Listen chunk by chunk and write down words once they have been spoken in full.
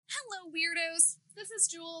Hello, weirdos. This is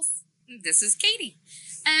Jules. This is Katie.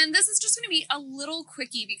 And this is just going to be a little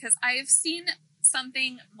quickie because I've seen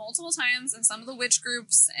something multiple times in some of the witch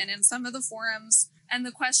groups and in some of the forums. And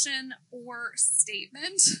the question or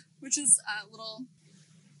statement, which is a little,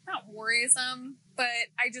 not worrisome, but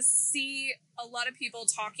I just see a lot of people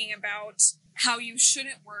talking about how you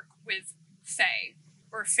shouldn't work with fae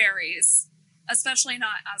or fairies, especially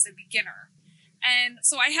not as a beginner. And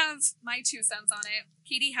so I have my 2 cents on it.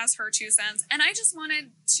 Katie has her 2 cents. And I just wanted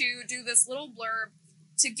to do this little blurb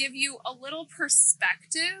to give you a little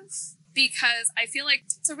perspective because I feel like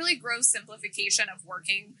it's a really gross simplification of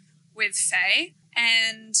working with fae.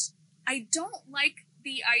 And I don't like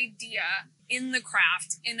the idea in the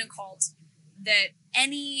craft, in a cult, that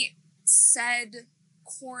any said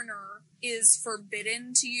corner is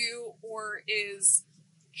forbidden to you or is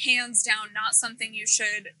hands down not something you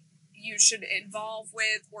should involve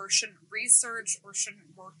with or shouldn't research or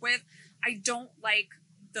shouldn't work with. I don't like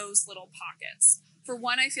those little pockets. For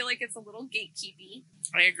one, I feel like it's a little gatekeepy.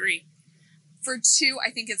 I agree. For 2,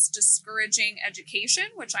 I think it's discouraging education,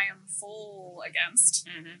 which I am full against.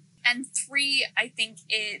 Mm-hmm. And 3, I think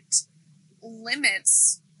it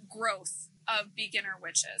limits growth of beginner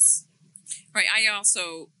witches. Right. I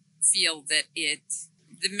also feel that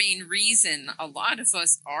the main reason a lot of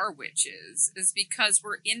us are witches is because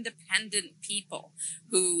we're independent people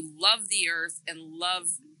who love the earth and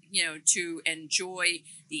love, to enjoy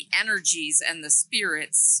the energies and the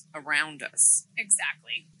spirits around us.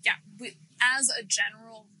 Exactly. Yeah. As a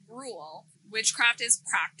general rule, witchcraft is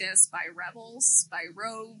practiced by rebels, by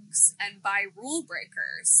rogues, and by rule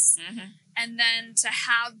breakers. Mm-hmm. And then to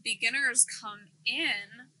have beginners come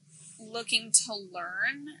in looking to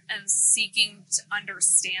learn and seeking to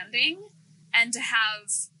understanding, and to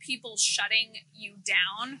have people shutting you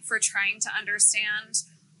down for trying to understand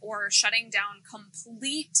or shutting down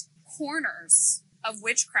complete corners of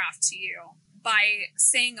witchcraft to you by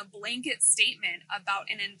saying a blanket statement about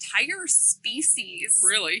an entire species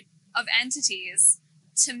Really? of entities,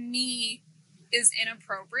 to me, is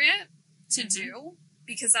inappropriate to do,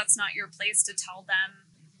 because that's not your place to tell them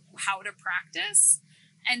how to practice.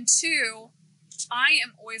 And 2, I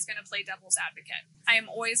am always going to play devil's advocate. I am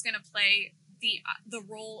always going to play the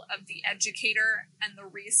role of the educator and the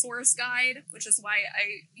resource guide, which is why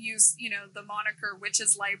I use, the moniker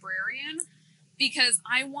witch's librarian, because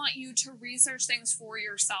I want you to research things for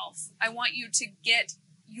yourself. I want you to get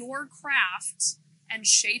your craft and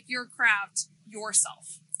shape your craft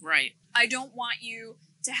yourself. Right. I don't want you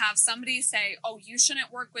to have somebody say, oh, you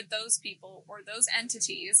shouldn't work with those people or those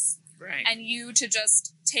entities. Right. And you to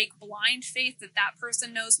just take blind faith that that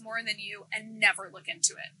person knows more than you and never look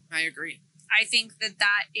into it. I agree. I think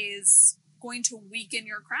that is going to weaken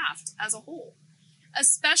your craft as a whole,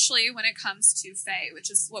 especially when it comes to fae,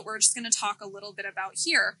 which is what we're just going to talk a little bit about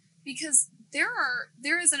here, because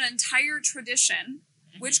there is an entire tradition,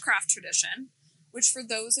 witchcraft tradition, which for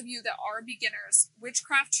those of you that are beginners,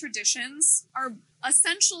 witchcraft traditions are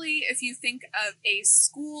essentially, if you think of a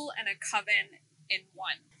school and a coven in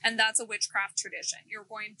one, and that's a witchcraft tradition. You're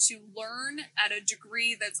going to learn at a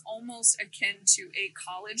degree that's almost akin to a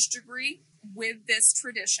college degree with this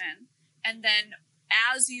tradition. And then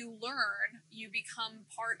as you learn, you become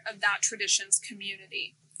part of that tradition's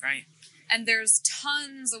community. Right. And there's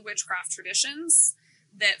tons of witchcraft traditions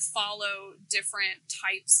that follow different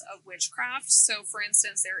types of witchcraft. So, for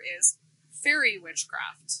instance, there is fairy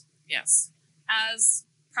witchcraft. Yes. As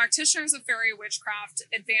practitioners of fairy witchcraft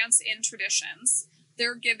advance in traditions,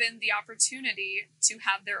 they're given the opportunity to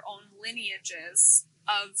have their own lineages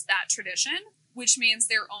of that tradition, which means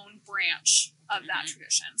their own branch of that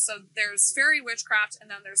tradition. So there's fairy witchcraft, and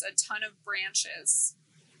then there's a ton of branches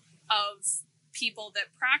of people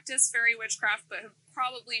that practice fairy witchcraft, but have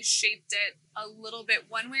probably shaped it a little bit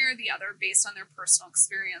one way or the other based on their personal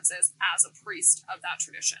experiences as a priest of that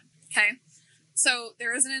tradition. Okay? So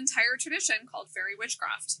there is an entire tradition called fairy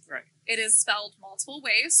witchcraft. Right. It is spelled multiple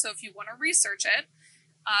ways, so if you want to research it,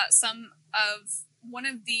 one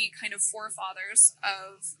of the kind of forefathers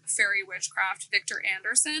of fairy witchcraft, Victor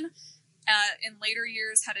Anderson, in later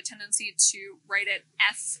years had a tendency to write it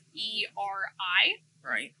F-E-R-I,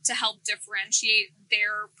 right, to help differentiate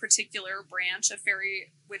their particular branch of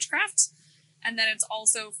fairy witchcraft. And then it's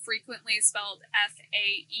also frequently spelled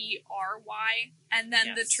F-A-E-R-Y, and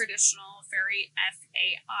then the traditional fairy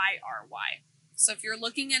F-A-I-R-Y. So if you're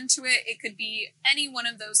looking into it, it could be any one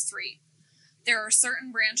of those 3. There are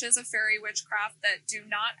certain branches of fairy witchcraft that do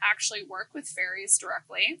not actually work with fairies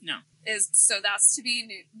directly. No. So that's to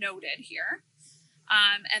be noted here.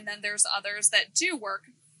 And then there's others that do work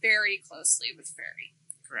very closely with fairy.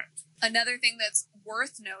 Correct. Another thing that's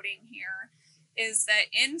worth noting here is that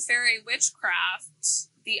in fairy witchcraft,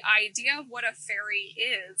 the idea of what a fairy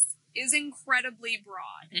is incredibly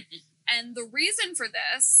broad. And the reason for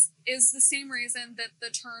this is the same reason that the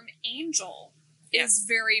term angel is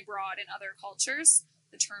very broad in other cultures.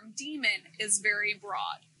 The term demon is very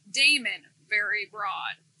broad. Daemon, very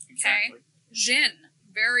broad. Exactly. Okay? Jinn,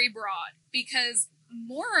 very broad. Because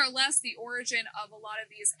more or less the origin of a lot of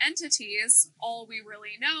these entities, all we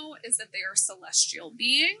really know is that they are celestial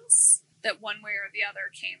beings, that one way or the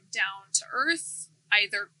other came down to earth,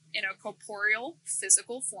 either in a corporeal,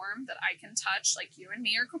 physical form that I can touch, like you and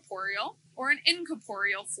me are corporeal, or an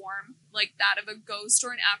incorporeal form, like that of a ghost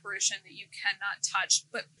or an apparition that you cannot touch,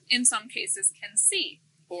 but in some cases can see.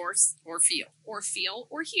 Or feel. Or feel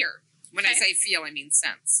or hear. When I say feel, I mean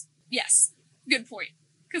sense. Yes, good point,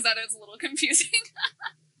 because that is a little confusing.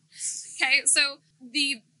 Okay, so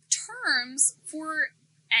the terms for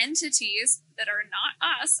entities that are not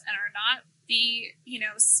us and are not the,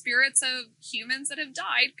 spirits of humans that have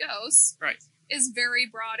died, ghosts, right, is very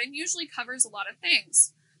broad and usually covers a lot of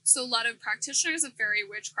things. So a lot of practitioners of fairy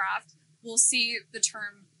witchcraft will see the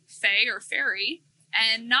term fae or fairy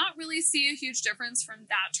and not really see a huge difference from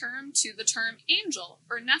that term to the term angel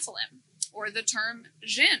or Nephilim or the term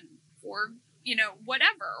jinn or,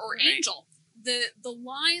 whatever, or right. angel. The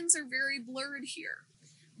lines are very blurred here.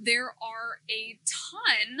 There are a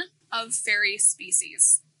ton of fairy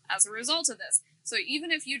species as a result of this. So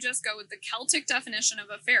even if you just go with the Celtic definition of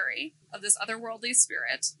a fairy, of this otherworldly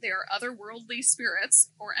spirit, there are otherworldly spirits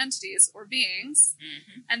or entities or beings,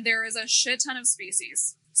 and there is a shit ton of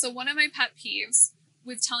species. So one of my pet peeves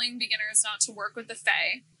with telling beginners not to work with the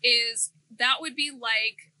fae is that would be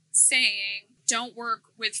like saying, don't work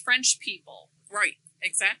with French people. Right,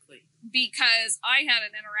 exactly. Because I had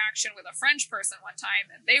an interaction with a French person one time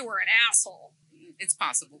and they were an asshole. It's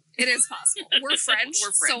possible. It is possible. We're French,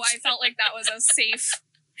 We're French. so I felt like that was a safe...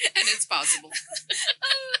 and it's possible.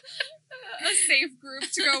 a safe group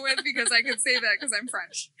to go with because I could say that because I'm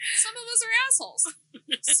French. Some of us are assholes.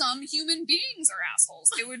 Some human beings are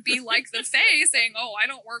assholes. It would be like the fae saying, oh, I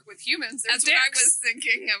don't work with humans. They're That's dicks. what I was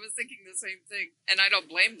thinking. I was thinking the same thing. And I don't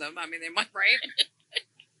blame them. I mean, they might. Right?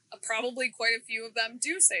 Probably quite a few of them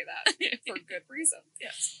do say that for good reason.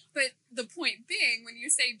 Yes. But the point being, when you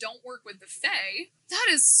say don't work with the fae, that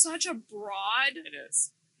is such a broad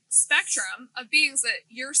spectrum of beings that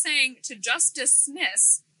you're saying to just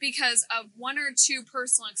dismiss because of one or two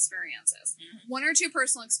personal experiences. One or two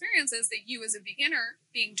personal experiences that you as a beginner,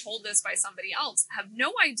 being told this by somebody else, have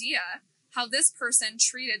no idea how this person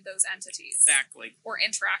treated those entities. Exactly. Or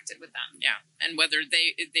interacted with them. Yeah. And whether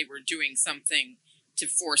they were doing something to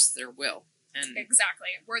force their will. And exactly.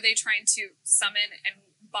 Were they trying to summon and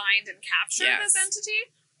bind and capture this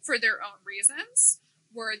entity for their own reasons?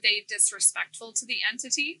 Were they disrespectful to the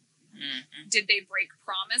entity? Did they break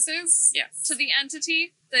promises to the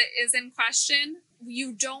entity that is in question?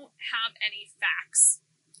 You don't have any facts.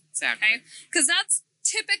 Exactly. Okay? Because that's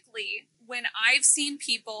typically when I've seen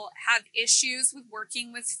people have issues with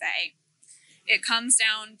working with fae. It comes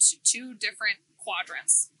down to two different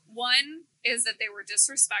quadrants. One is that they were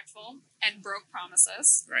disrespectful and broke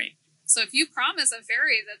promises. Right. So if you promise a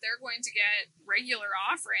fairy that they're going to get regular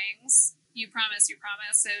offerings, you promise,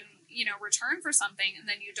 and, return for something, and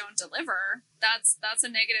then you don't deliver, that's a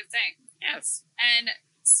negative thing. Yes. And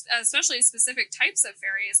especially specific types of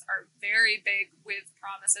fairies are very big with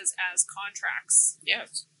promises as contracts.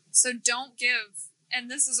 Yes. So don't give, and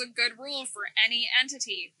this is a good rule for any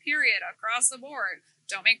entity, period, across the board.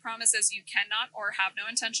 Don't make promises you cannot or have no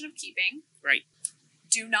intention of keeping. Right.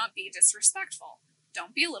 Do not be disrespectful.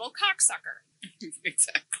 Don't be a little cocksucker.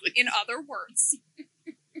 Exactly. In other words.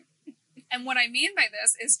 And what I mean by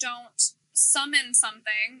this is don't summon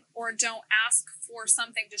something or don't ask for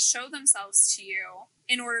something to show themselves to you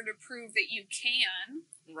in order to prove that you can.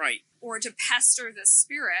 Right. Or to pester the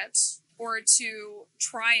spirit or to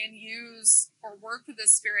try and use or work with the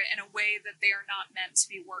spirit in a way that they are not meant to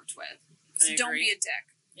be worked with. So don't be a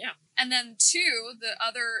dick. Yeah. And then two, the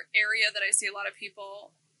other area that I see a lot of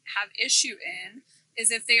people have issue in is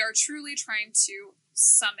if they are truly trying to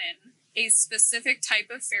summon a specific type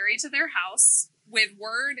of fairy to their house with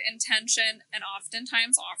word, intention, and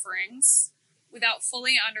oftentimes offerings without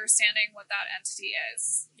fully understanding what that entity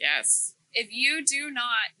is. Yes. If you do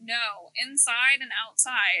not know inside and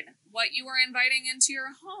outside what you are inviting into your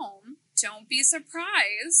home, don't be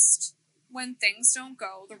surprised when things don't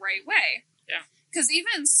go the right way. Yeah. Because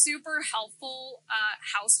even super helpful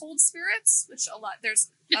household spirits, which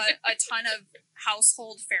there's a ton of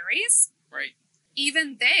household fairies. Right.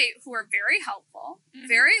 even they, who are very helpful,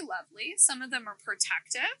 very lovely, some of them are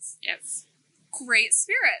protective. Yes. Great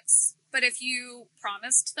spirits. But if you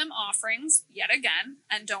promised them offerings, yet again,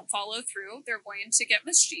 and don't follow through, they're going to get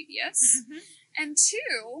mischievous. Mm-hmm. And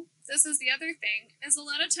two, this is the other thing, is a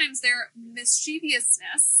lot of times their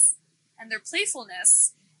mischievousness and their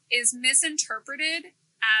playfulness is misinterpreted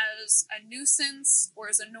as a nuisance or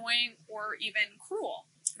as annoying or even cruel,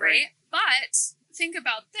 right? But think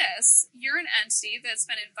about this. You're an entity that's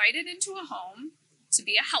been invited into a home to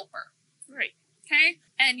be a helper. Right. Okay?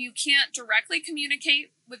 And you can't directly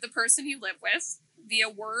communicate with the person you live with via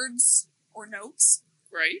words or notes.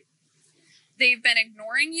 Right. They've been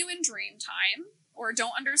ignoring you in dream time or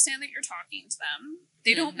don't understand that you're talking to them.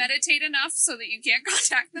 They don't meditate enough so that you can't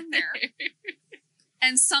contact them there.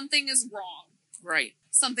 And something is wrong. Right.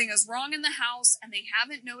 Something is wrong in the house and they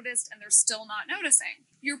haven't noticed and they're still not noticing.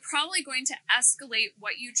 You're probably going to escalate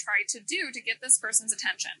what you try to do to get this person's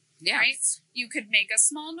attention. Yes. Right? You could make a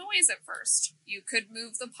small noise at first. You could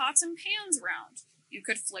move the pots and pans around. You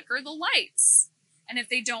could flicker the lights. And if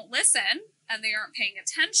they don't listen and they aren't paying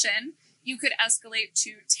attention, you could escalate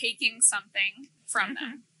to taking something from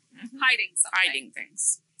them, hiding something. Hiding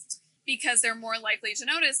things. Because they're more likely to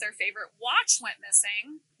notice their favorite watch went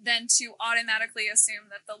missing than to automatically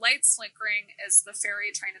assume that the light's flickering is the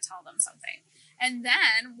fairy trying to tell them something. And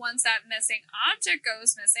then once that missing object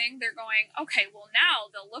goes missing, they're going, okay, well now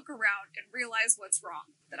they'll look around and realize what's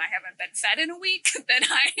wrong. That I haven't been fed in a week,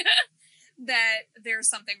 that there's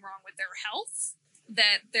something wrong with their health,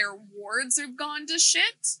 that their wards have gone to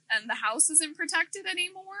shit and the house isn't protected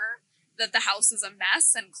anymore, that the house is a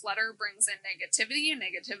mess and clutter brings in negativity and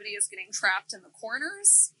negativity is getting trapped in the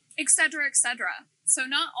corners, etc., etc. So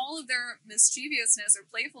not all of their mischievousness or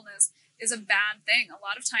playfulness is a bad thing. A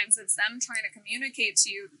lot of times it's them trying to communicate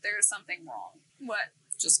to you that there's something wrong. What?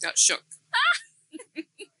 Just got shook.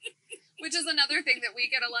 Which is another thing that we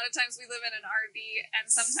get a lot of times. We live in an RV and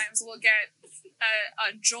sometimes we'll get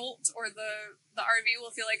a jolt or the RV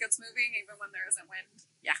will feel like it's moving even when there isn't wind.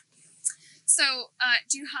 Yeah. So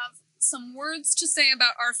do you have some words to say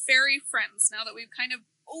about our fairy friends now that we've kind of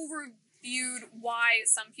overviewed why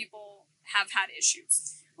some people have had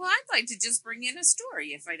issues? Well, I'd like to just bring in a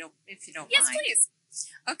story if you don't Yes, mind. please.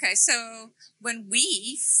 Okay, so when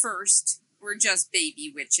we first were just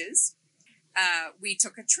baby witches, we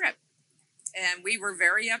took a trip. And we were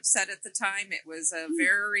very upset at the time. It was a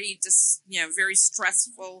very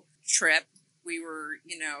stressful trip. We were,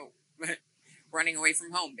 running away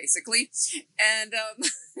from home, basically. And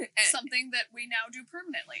something that we now do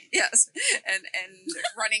permanently. Yes. And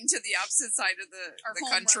running to the opposite side of the country.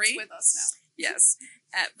 Our home runs with us now. Yes.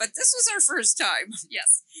 But this was our first time.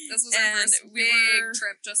 Yes. This was our first big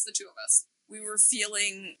trip, just the two of us. We were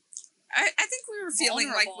feeling... I think we were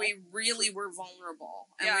feeling vulnerable. Like we really were vulnerable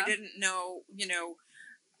and we didn't know,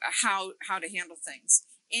 how to handle things.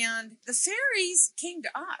 And the fairies came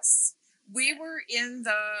to us. We were in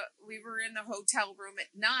the hotel room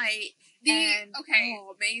at night.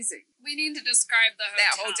 Oh, amazing. We need to describe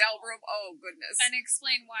that hotel room. Oh, goodness. And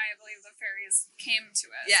explain why I believe the fairies came to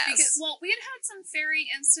us. Yes. Because, we had some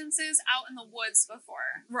fairy instances out in the woods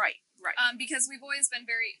before. Right. Because we've always been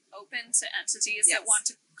very open to entities that want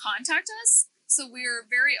to contact us. So we're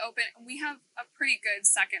very open. We have a pretty good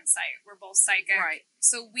second sight. We're both psychic. Right.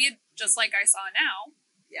 So we, just like I saw now.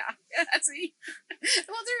 Yeah. See?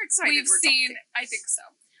 Well, they're excited. I think so.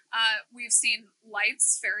 We've seen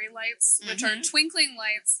lights, fairy lights, which are twinkling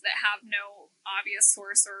lights that have no obvious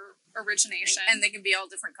source or origination. And they can be all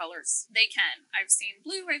different colors. They can. I've seen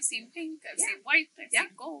blue, I've seen pink, I've seen white, I've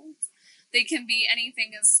seen gold. They can be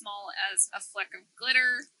anything as small as a fleck of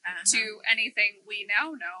glitter to anything we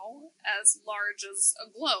now know as large as a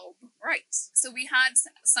globe. Right. So we had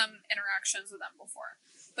some interactions with them before.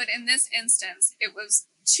 But in this instance, it was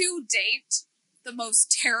to date the most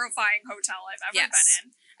terrifying hotel I've ever been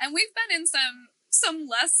in. And we've been in some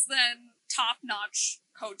less than top-notch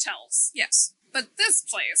hotels. Yes. But this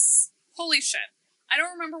place, holy shit. I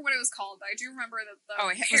don't remember what it was called, but I do remember that the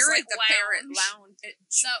Parrot Lounge.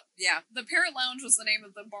 The Parrot Lounge was the name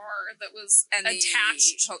of the bar that was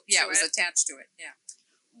attached to it. Yeah, it was attached to it, yeah.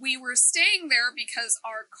 We were staying there because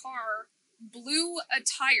our car blew a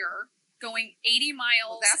tire going 80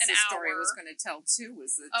 miles an hour. That's the story I was going to tell, too,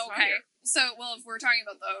 was the tire. Okay. So, if we're talking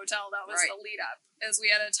about the hotel, that was the lead up. Is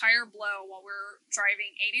we had a tire blow while we were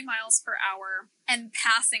driving 80 miles per hour and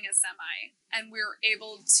passing a semi. And we were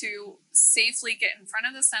able to safely get in front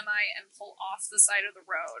of the semi and pull off the side of the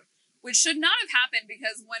road which should not have happened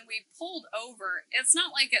because when we pulled over, it's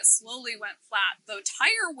not like it slowly went flat. The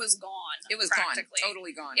tire was gone. It was practically gone.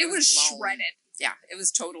 Totally gone. It was blown. shredded. Yeah, it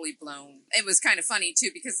was totally blown. It was kind of funny, too,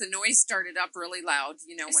 because the noise started up really loud,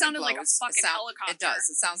 you know, It when sounded it like a blows. fucking helicopter. It does.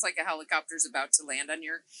 It sounds like a helicopter's about to land on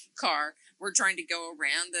your car. We're trying to go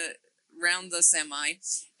around the semi,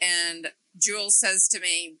 and Jules says to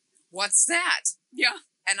me, "What's that?" Yeah.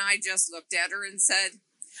 And I just looked at her and said,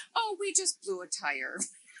 "Oh, we just blew a tire."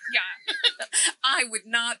 Yeah. I would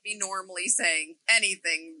not be normally saying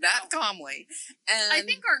anything that calmly. And I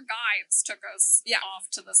think our guides took us off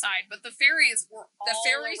to the side, but the fairies were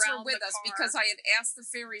with us because I had asked the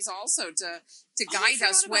fairies also to I guide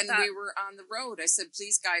us forgot when about that. we were on the road. I said,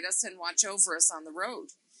 "Please guide us and watch over us on the road."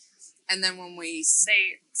 And then when we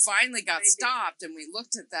finally got stopped and we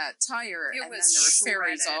looked at that tire, and then there were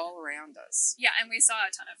fairies all around us. Yeah, and we saw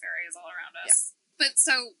a ton of fairies all around us. Yeah. But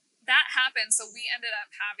so that happened, so we ended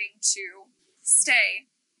up having to stay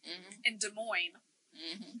in Des Moines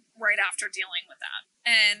right after dealing with that.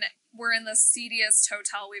 And we're in the seediest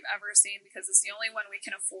hotel we've ever seen because it's the only one we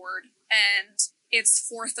can afford, and it's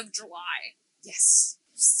 4th of July. Yes.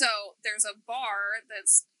 So there's a bar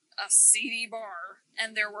that's a seedy bar,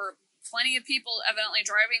 and there were plenty of people evidently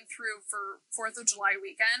driving through for 4th of July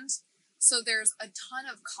weekend. So there's a ton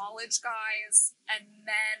of college guys and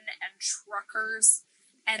men and truckers,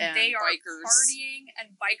 and they are bikers. partying,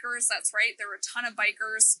 and bikers, that's right. There were a ton of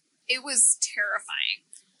bikers. It was terrifying.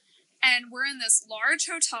 And we're in this large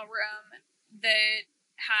hotel room that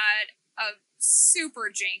had a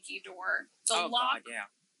super janky door. The lock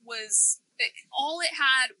was, all it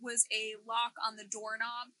had was a lock on the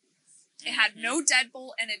doorknob. It had no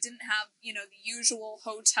deadbolt, and it didn't have, you know, the usual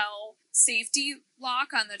hotel safety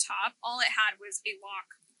lock on the top. All it had was a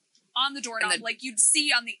lock on the doorknob, like you'd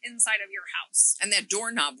see on the inside of your house. And that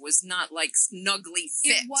doorknob was not, like, snugly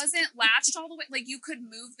fit. It wasn't latched all the way. Like, you could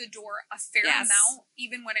move the door a fair amount,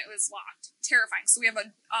 even when it was locked. Terrifying. So we have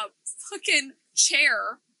a fucking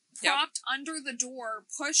chair propped under the door,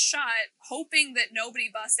 pushed shut, hoping that nobody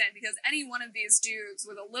busts in, because any one of these dudes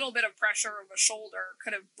with a little bit of pressure of a shoulder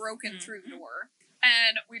could have broken through the door.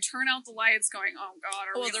 And we turn out the lights going, oh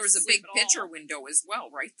God, there was a big picture window as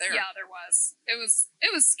well right there. Yeah, there was. It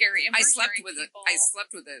was scary. And I slept with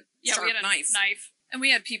a sharp knife. And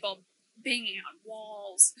we had people banging on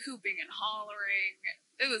walls, hooping and hollering.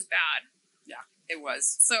 It was bad. Yeah, it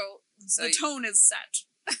was. So the tone is set.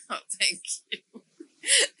 Oh, thank you.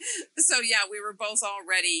 So yeah, we were both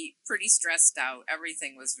already pretty stressed out.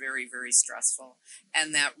 Everything was very, very stressful.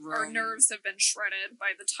 And that room... Our nerves have been shredded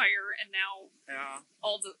by the tire and now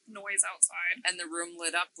all the noise outside. And the room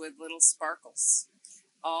lit up with little sparkles.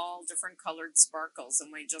 All different colored sparkles.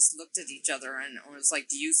 And we just looked at each other and was like,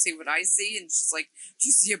 do you see what I see? And she's like, do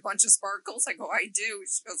you see a bunch of sparkles? I go, I do.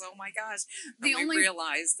 She goes, oh my gosh. And we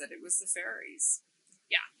realized that it was the fairies.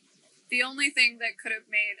 Yeah. The only thing that could have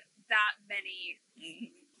made that many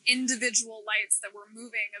individual lights that were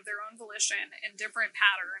moving of their own volition in different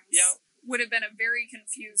patterns would have been a very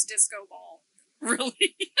confused disco ball.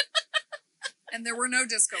 Really? And there were no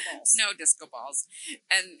disco balls. No disco balls.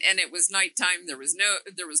 And it was nighttime. There was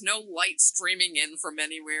no light streaming in from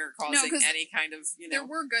anywhere causing any kind of, you know. There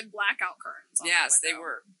were good blackout curtains on Yes, the window. they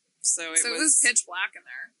were. So it was pitch black in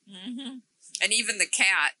there. Mm-hmm. And even the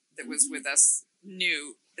cat that was with us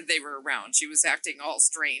knew they were around. She was acting all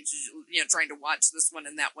strange, you know, trying to watch this one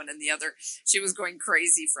and that one and the other. She was going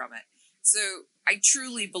crazy from it. So I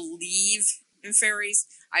truly believe in fairies.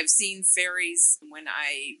 I've seen fairies when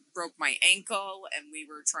I broke my ankle and we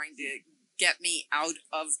were trying to get me out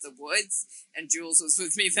of the woods, and Jules was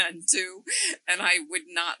with me then too, and I would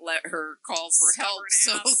not let her call for help.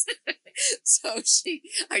 So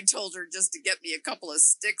I told her just to get me a couple of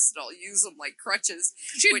sticks and I'll use them like crutches.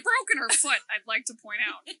 She'd broken her foot, I'd like to point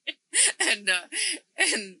out.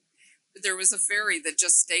 And there was a fairy that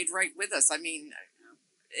just stayed right with us. I mean,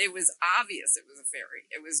 it was obvious it was a fairy.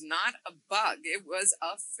 It was not a bug. It was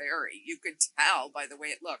a fairy. You could tell by the way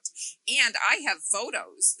it looked. And I have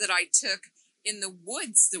photos that I took in the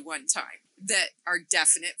woods the one time that are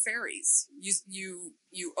definite fairies. You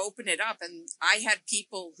open it up, and I had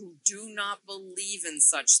people who do not believe in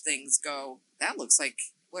such things go, that looks like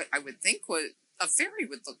what I would think what a fairy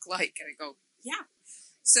would look like. And I go, yeah.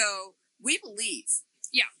 So we believe.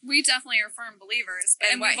 Yeah, we definitely are firm believers.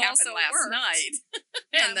 And what happened last night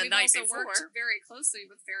and the night before. We've also worked very closely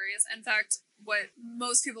with fairies. In fact, what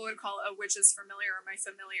most people would call a witch's familiar or my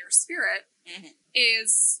familiar spirit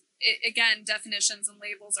is, again, definitions and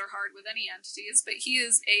labels are hard with any entities, but he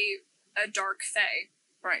is a dark fae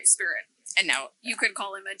spirit. And now you could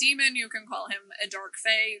call him a demon, you can call him a dark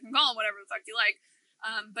fae, you can call him whatever the fuck you like.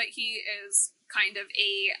 But he is kind of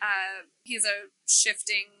he's a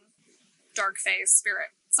shifting dark fae spirit.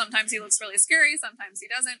 Sometimes he looks really scary, sometimes he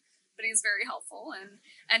doesn't, but he's very helpful,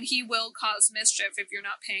 and he will cause mischief if you're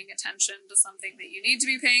not paying attention to something that you need to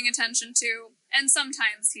be paying attention to. And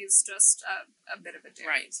sometimes he's just a bit of a dick.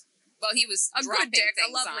 Right. Well, he was a dropping good dick, things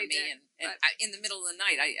a lovely on me, dick, and in the middle of the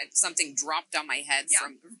night, something dropped on my head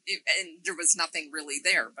and there was nothing really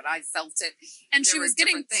there, but I felt it. And she was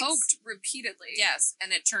getting poked repeatedly. Yes,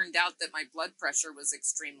 and it turned out that my blood pressure was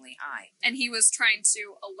extremely high. And he was trying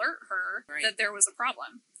to alert her that there was a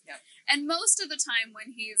problem. Yeah. And most of the time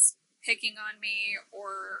when he's picking on me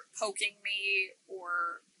or poking me,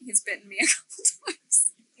 or he's bitten me a couple times.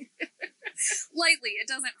 Lightly, it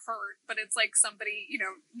doesn't hurt, but it's like somebody,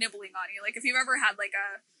 nibbling on you. Like if you've ever had like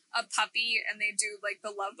a puppy and they do like the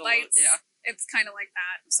love bites, it's kind of like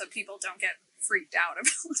that, so people don't get freaked out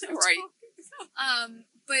about what I'm talking about.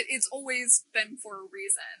 But it's always been for a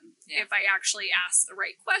reason. Yeah. If I actually ask the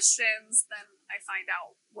right questions, then I find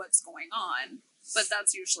out what's going on. But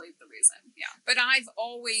that's usually the reason, yeah. But I've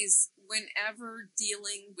always, whenever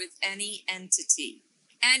dealing with any entity,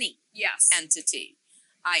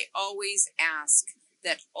 I always ask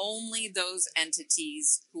that only those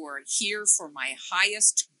entities who are here for my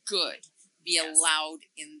highest good be allowed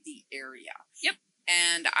in the area. Yep.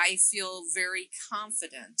 And I feel very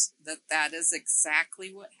confident that that is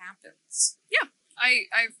exactly what happens. Yeah, I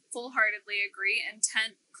full-heartedly agree.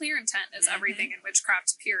 Clear intent is everything in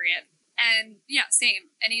witchcraft, period. And yeah,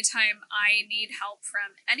 same. Anytime I need help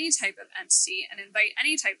from any type of entity and invite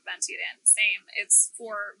any type of entity in, same. It's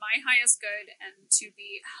for my highest good and to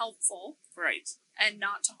be helpful. Right. And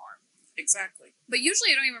not to harm. Exactly. But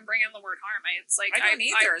usually I don't even bring in the word harm. It's like I don't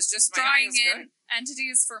either. It's just my highest good.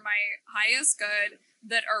 Entities for my highest good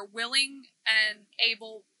that are willing and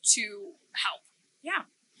able to help. Yeah.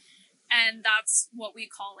 And that's what we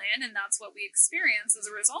call in, and that's what we experience as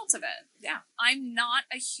a result of it. Yeah. I'm not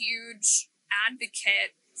a huge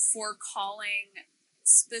advocate for calling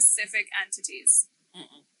specific entities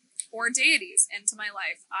or deities into my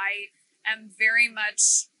life. I am very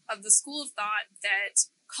much of the school of thought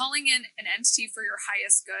that calling in an entity for your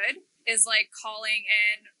highest good is like calling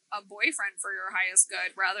in a boyfriend for your highest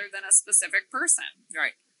good rather than a specific person.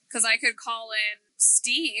 Right. Because I could call in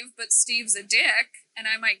Steve, but Steve's a dick, and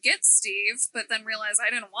I might get Steve, but then realize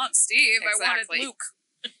I didn't want Steve. Exactly. I wanted Luke,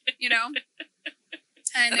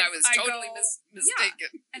 And I was totally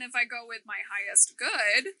mistaken. Yeah. And if I go with my highest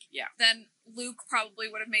good, then Luke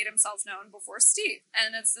probably would have made himself known before Steve.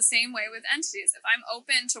 And it's the same way with entities. If I'm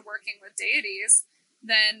open to working with deities,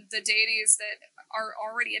 then the deities that are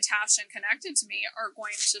already attached and connected to me are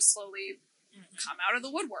going to slowly come out of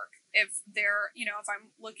the woodwork. If they're, if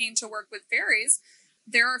I'm looking to work with fairies,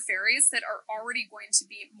 there are fairies that are already going to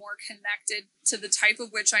be more connected to the type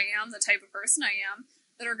of witch I am, the type of person I am,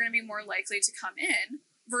 that are going to be more likely to come in,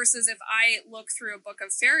 versus if I look through a book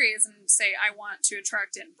of fairies and say I want to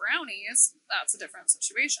attract in brownies, that's a different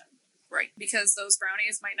situation. Right. Because those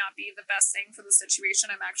brownies might not be the best thing for the situation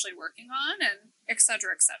I'm actually working on, and et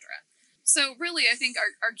cetera, et cetera. So really, I think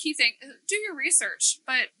our key thing, do your research,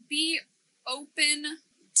 but be open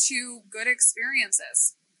to good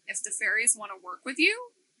experiences. If the fairies want to work with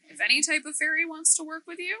you, if any type of fairy wants to work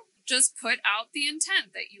with you, just put out the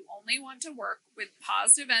intent that you only want to work with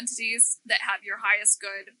positive entities that have your highest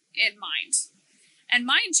good in mind. And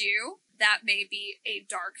mind you, that may be a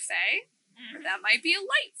dark fae, or that might be a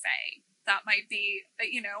light fae. That might be, a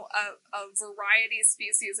variety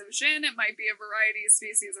species of Jinn. It might be a variety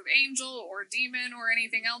species of angel or demon or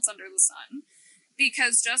anything else under the sun.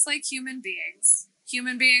 Because just like human beings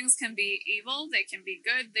can be evil, they can be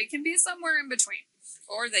good, they can be somewhere in between.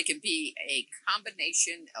 Or they can be a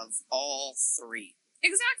combination of all three.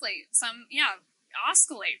 Exactly. Some,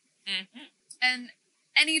 oscillate. And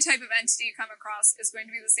any type of entity you come across is going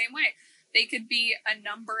to be the same way. They could be a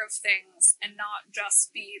number of things and not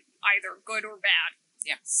just be either good or bad.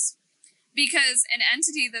 Yes. Because an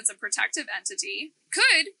entity that's a protective entity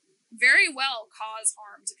could very well cause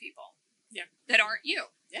harm to people that aren't you.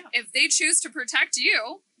 Yeah. If they choose to protect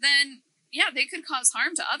you, then they could cause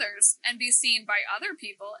harm to others and be seen by other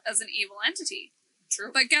people as an evil entity.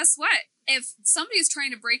 True. But guess what? If somebody's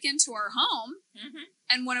trying to break into our home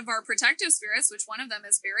and one of our protective spirits, which one of them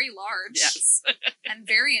is very large and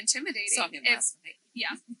very intimidating. Saw him last night.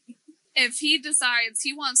 Yeah. If he decides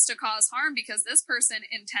he wants to cause harm because this person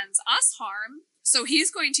intends us harm, so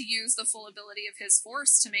he's going to use the full ability of his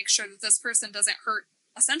force to make sure that this person doesn't hurt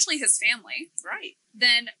essentially his family. Right.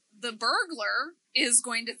 Then the burglar is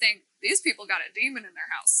going to think, these people got a demon in their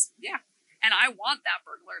house. Yeah. And I want that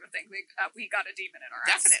burglar to think we got a demon in our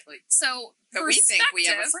house. Definitely. So, but we think we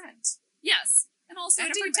have a friend. Yes. And also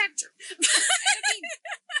and a protector. And a demon.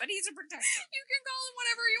 But he's a protector. You can call him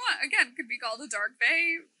whatever you want. Again, could be called a dark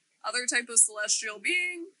fae, other type of celestial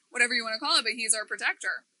being, whatever you want to call it, but he's our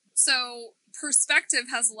protector. So perspective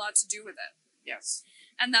has a lot to do with it. Yes.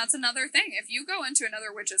 And that's another thing. If you go into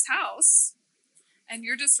another witch's house and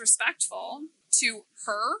you're disrespectful to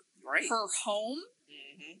her, right. her home,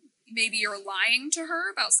 mm-hmm. maybe you're lying to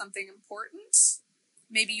her about something important,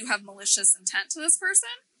 maybe you have malicious intent to this person,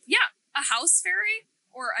 yeah, a house fairy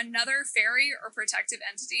or another fairy or protective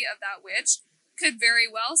entity of that witch could very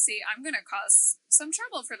well see, I'm going to cause some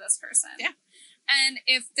trouble for this person. Yeah. And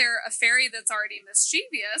if they're a fairy that's already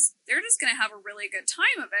mischievous, they're just going to have a really good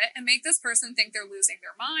time of it and make this person think they're losing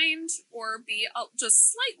their mind or be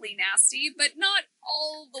just slightly nasty, but not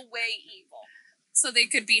all the way evil. So they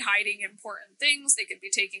could be hiding important things. They could be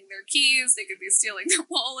taking their keys. They could be stealing their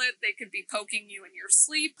wallet. They could be poking you in your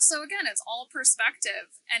sleep. So again, it's all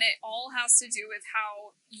perspective, and it all has to do with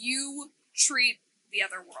how you treat the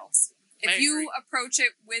other worlds. If you approach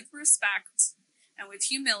it with respect and with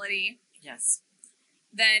humility, yes,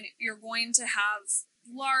 then you're going to have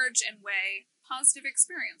large and way positive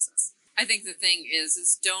experiences. I think the thing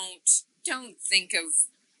is don't think of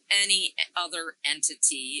any other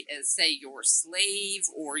entity as, say, your slave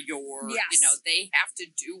or your, yes. They have to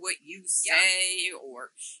do what you say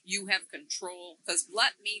or you have control. Because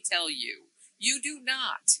let me tell you, you do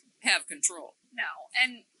not have control. No,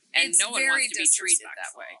 and no one wants to be treated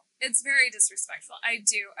that way. It's very disrespectful. I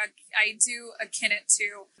do akin it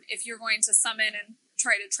to if you're going to summon and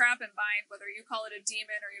try to trap and bind, whether you call it a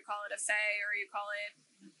demon or you call it a fae or you call it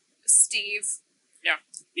Steve. Yeah.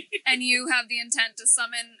 And you have the intent to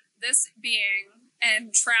summon this being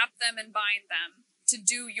and trap them and bind them to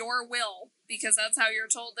do your will because that's how you're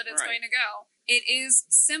told that it's going to go. It is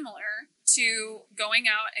similar to going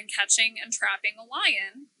out and catching and trapping a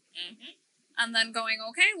lion. Mm-hmm. And then going,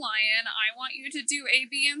 okay, lion, I want you to do A,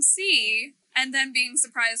 B, and C. And then being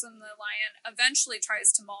surprised when the lion eventually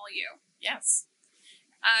tries to maul you. Yes.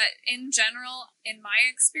 In general, in my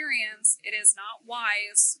experience, it is not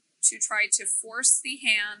wise to try to force the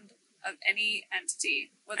hand of any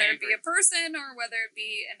entity, whether it be a person or whether it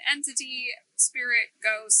be an entity, spirit,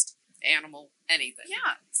 ghost, animal, anything.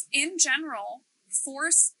 Yeah. In general,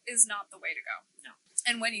 force is not the way to go. No.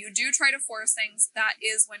 And when you do try to force things, that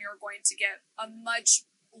is when you're going to get a much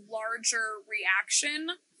larger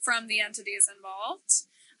reaction from the entities involved.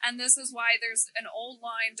 And this is why there's an old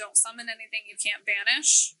line, don't summon anything you can't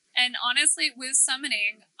banish. And honestly, with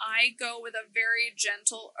summoning, I go with a very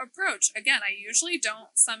gentle approach. Again, I usually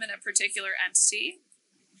don't summon a particular entity.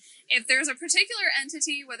 If there's a particular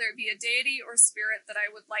entity, whether it be a deity or spirit that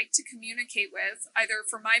I would like to communicate with, either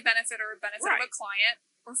for my benefit or benefit of a client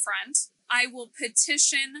or friend, I will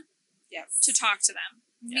petition to talk to them.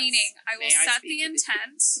 Yes. Meaning, I will set the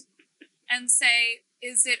intent and say,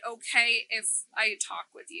 is it okay if I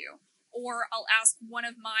talk with you? Or I'll ask one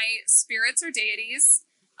of my spirits or deities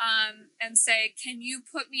and say, can you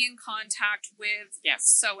put me in contact with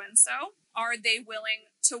so-and-so? Are they willing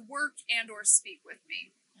to work and or speak with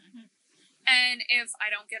me? Mm-hmm. And if I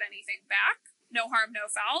don't get anything back, no harm, no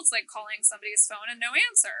foul. It's like calling somebody's phone and no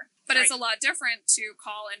answer. But it's a lot different to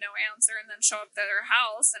call and no answer and then show up at their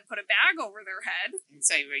house and put a bag over their head. And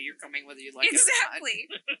say, well, you're coming whether you like exactly.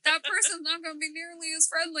 it or not. That person's not going to be nearly as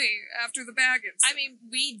friendly after the bag is. I mean,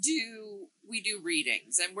 we do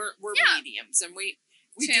readings and we're mediums and we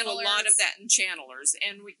do a lot of that in channelers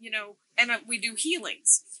and we do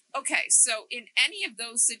healings. Okay, so in any of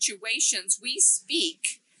those situations, we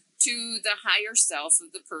speak to the higher self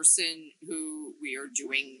of the person who we are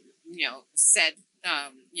doing, said,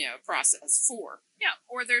 process for. Yeah,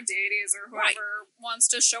 or their deities or whoever wants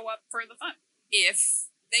to show up for the fun. If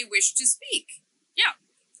they wish to speak. Yeah.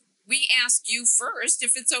 We ask you first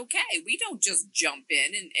if it's okay. We don't just jump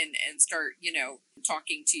in and start,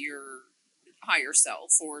 talking to your higher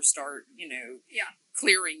self or start,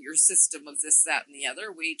 clearing your system of this, that, and the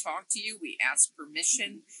other. We talk to you, we ask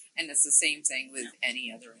permission, and it's the same thing with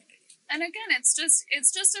any other entity. And again, it's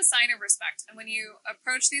just a sign of respect. And when you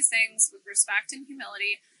approach these things with respect and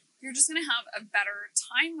humility, you're just going to have a better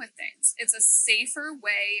time with things. It's a safer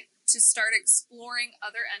way to start exploring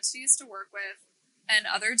other entities to work with and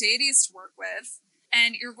other deities to work with.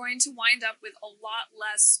 And you're going to wind up with a lot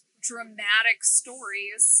less dramatic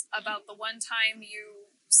stories about the one time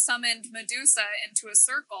you summoned Medusa into a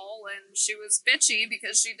circle and she was bitchy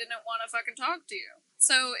because she didn't want to fucking talk to you.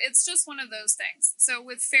 So it's just one of those things. So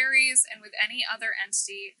with fairies and with any other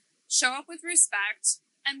entity, show up with respect,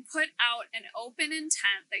 and put out an open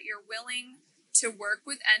intent that you're willing to work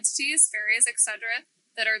with entities, fairies, etc.,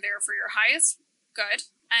 that are there for your highest good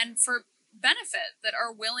and for benefit, that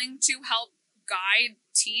are willing to help guide,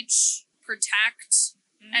 teach, protect,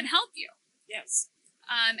 and help you. Yes.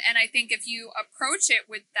 And I think if you approach it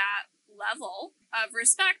with that level of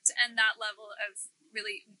respect and that level of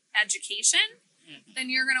really education,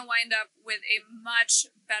 then you're going to wind up with a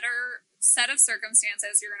much better set of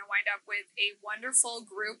circumstances. You're going to wind up with a wonderful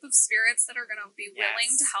group of spirits that are going to be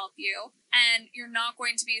willing to help you. And you're not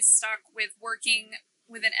going to be stuck with working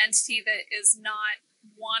with an entity that is not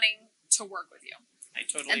wanting to work with you. I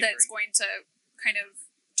totally agree. And that's going to kind of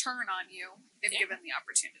turn on you if given the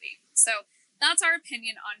opportunity. So that's our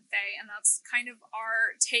opinion on Fae, and that's kind of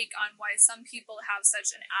our take on why some people have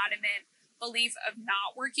such an adamant belief of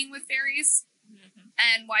not working with fairies,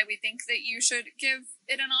 and why we think that you should give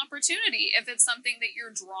it an opportunity if it's something that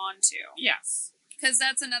you're drawn to. Yes. Because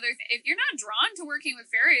that's another thing. If you're not drawn to working with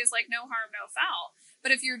fairies, like, no harm, no foul.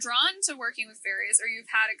 But if you're drawn to working with fairies, or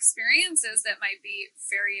you've had experiences that might be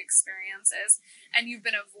fairy experiences, and you've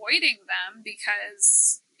been avoiding them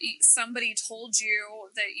because somebody told you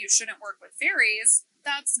that you shouldn't work with fairies,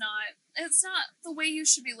 it's not the way you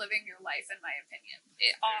should be living your life, in my opinion,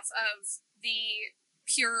 off of the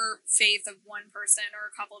pure faith of one person or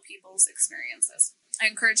a couple of people's experiences. I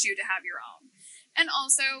encourage you to have your own. And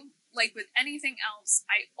also, like with anything else,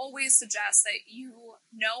 I always suggest that you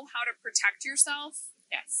know how to protect yourself.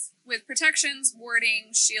 Yes. With protections,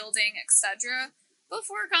 warding, shielding, etc.,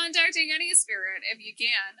 before contacting any spirit, if you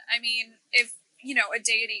can. I mean, if a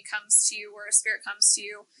deity comes to you or a spirit comes to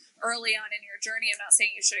you early on in your journey, I'm not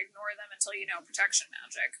saying you should ignore them until you know protection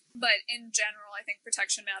magic. But in general, I think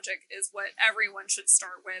protection magic is what everyone should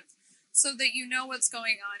start with, so that you know what's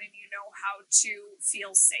going on and you know how to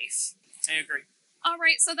feel safe. I agree. All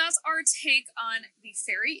right, so that's our take on the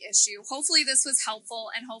fairy issue. Hopefully this was helpful,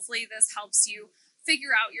 and hopefully this helps you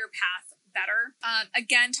figure out your path better.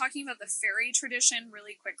 Again, talking about the fairy tradition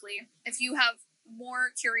really quickly, if you have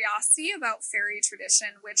more curiosity about fairy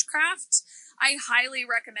tradition witchcraft, I highly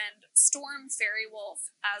recommend Storm Faerywolf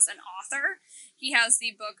as an author. He has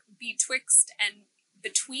the book Betwixt and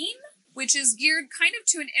Between, which is geared kind of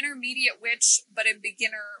to an intermediate witch, but a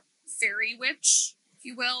beginner fairy witch, if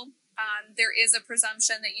you will. There is a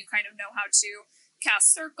presumption that you kind of know how to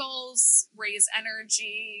cast circles, raise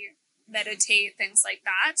energy, meditate, things like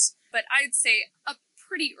that. But I'd say a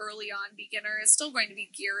pretty early on beginner is still going to be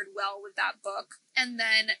geared well with that book. And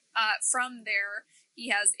then from there, he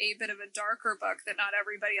has a bit of a darker book that not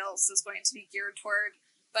everybody else is going to be geared toward,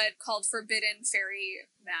 but called Forbidden Fairy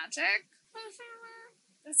Magic.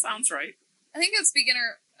 That sounds right. I think it's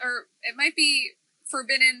beginner, or it might be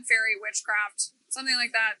Forbidden Fairy Witchcraft, something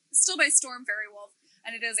like that. It's still by Storm Faerywolf,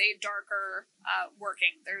 and it is a darker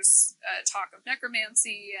working. There's talk of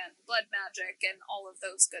necromancy and blood magic and all of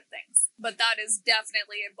those good things. But that is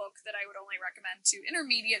definitely a book that I would only recommend to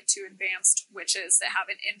intermediate to advanced witches that have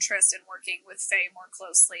an interest in working with Fae more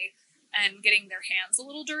closely and getting their hands a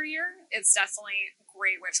little dirtier. It's definitely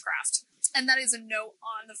great witchcraft. And that is a note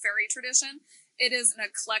on the fairy tradition. It is an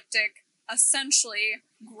eclectic, essentially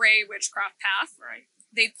gray witchcraft path. Right.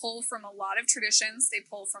 They pull from a lot of traditions. They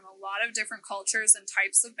pull from a lot of different cultures and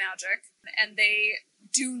types of magic. And they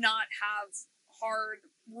do not have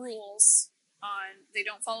hard rules on, they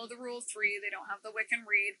don't follow the rule 3. They don't have the Wiccan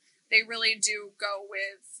Rede. They really do go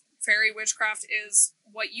with fairy witchcraft is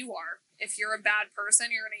what you are. If you're a bad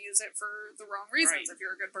person, you're going to use it for the wrong reasons. Right. If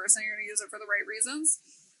you're a good person, you're going to use it for the right reasons.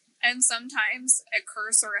 And sometimes a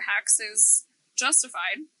curse or a hex is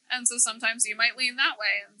justified. And so sometimes you might lean that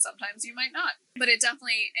way and sometimes you might not. But it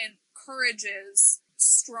definitely encourages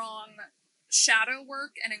strong shadow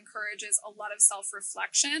work and encourages a lot of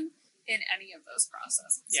self-reflection in any of those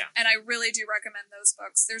processes. Yeah. And I really do recommend those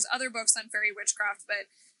books. There's other books on fairy witchcraft,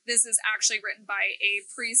 but this is actually written by a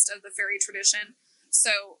priest of the fairy tradition.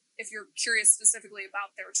 So if you're curious specifically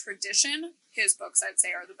about their tradition, his books, I'd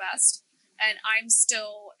say, are the best. And I'm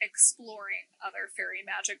still exploring other fairy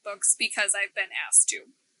magic books because I've been asked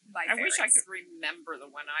to by I fairies. wish I could remember the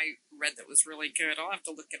one I read that was really good. I'll have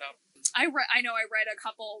to look it up. I know I read a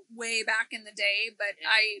couple way back in the day, but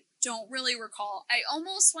I don't really recall. I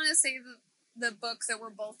almost want to say the book that we're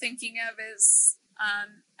both thinking of is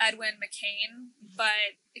Edwin McCain,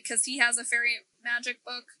 but because he has a fairy magic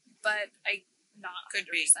book, but I'm not 100%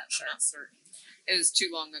 sure. I'm not certain. It was too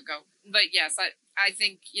long ago. But yes, I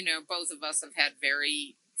think, both of us have had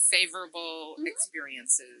very favorable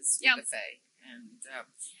experiences with the Fae.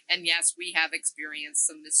 And yes, we have experienced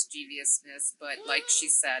some mischievousness, but like she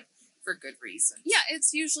said, for good reasons. Yeah,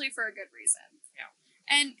 it's usually for a good reason. Yeah.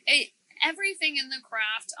 And Everything in the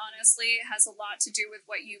craft, honestly, has a lot to do with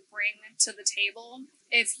what you bring to the table.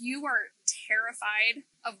 If you are terrified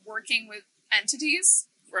of working with entities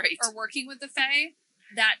Right. or working with the Fae,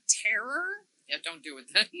 that terror Don't do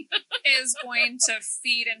it then. is going to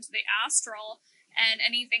feed into the astral, and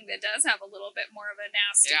anything that does have a little bit more of a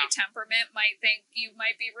nasty temperament might think you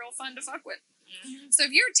might be real fun to fuck with. Mm-hmm. So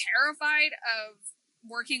if you're terrified of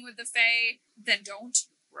working with the Fae, then don't.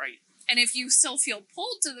 Right. And if you still feel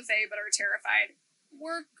pulled to the Fae but are terrified,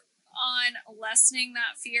 work on lessening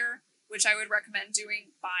that fear, which I would recommend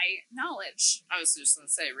doing by knowledge. I was just going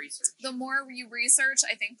to say research. The more you research,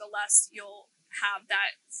 I think the less you'll have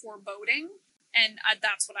that foreboding. And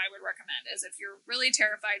that's what I would recommend, is if you're really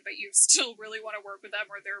terrified but you still really want to work with them,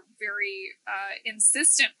 or they're very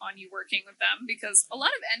insistent on you working with them, because a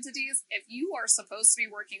lot of entities, if you are supposed to be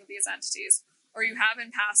working with these entities, or you have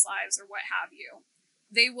in past lives or what have you,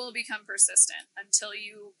 they will become persistent until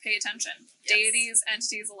you pay attention. Yes. Deities,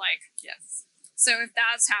 entities alike. Yes. So if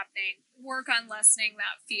that's happening, work on lessening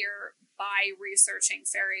that fear by researching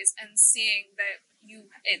fairies and seeing that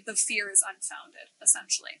the fear is unfounded,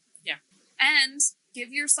 essentially. Yeah. And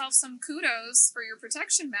give yourself some kudos for your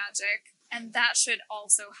protection magic, and that should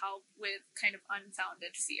also help with kind of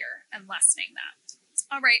unfounded fear and lessening that.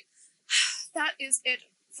 All right, that is it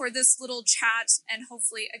for this little chat, and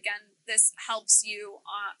hopefully, again, this helps you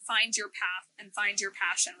find your path and find your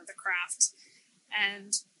passion with the craft.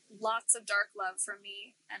 And lots of dark love from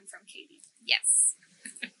me and from Katie. Yes.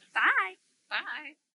 Bye. Bye.